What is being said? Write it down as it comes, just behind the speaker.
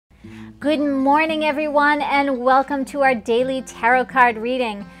Good morning, everyone, and welcome to our daily tarot card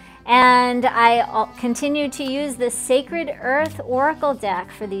reading. And I continue to use the Sacred Earth Oracle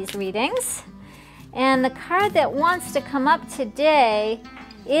deck for these readings. And the card that wants to come up today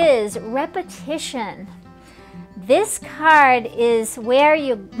is Repetition. This card is where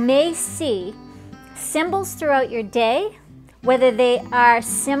you may see symbols throughout your day, whether they are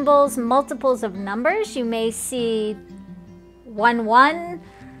symbols, multiples of numbers. You may see 1-1,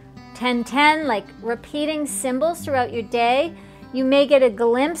 10-10, like repeating symbols throughout your day. You may get a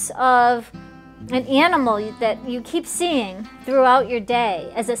glimpse of an animal that you keep seeing throughout your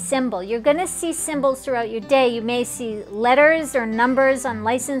day as a symbol. You're going to see symbols throughout your day. You may see letters or numbers on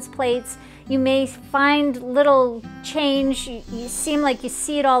license plates. You may find little change. You seem like you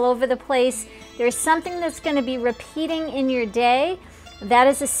see it all over the place. There's something that's going to be repeating in your day. That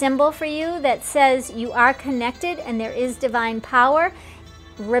is a symbol for you that says you are connected and there is divine power.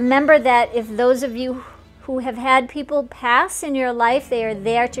 Remember that if those of you who have had people pass in your life, they are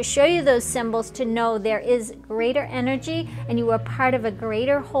there to show you those symbols, to know there is greater energy and you are part of a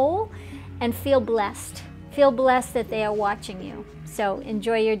greater whole, and feel blessed. Feel blessed that they are watching you. So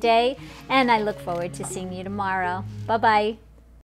enjoy your day, and I look forward to seeing you tomorrow. Bye-bye.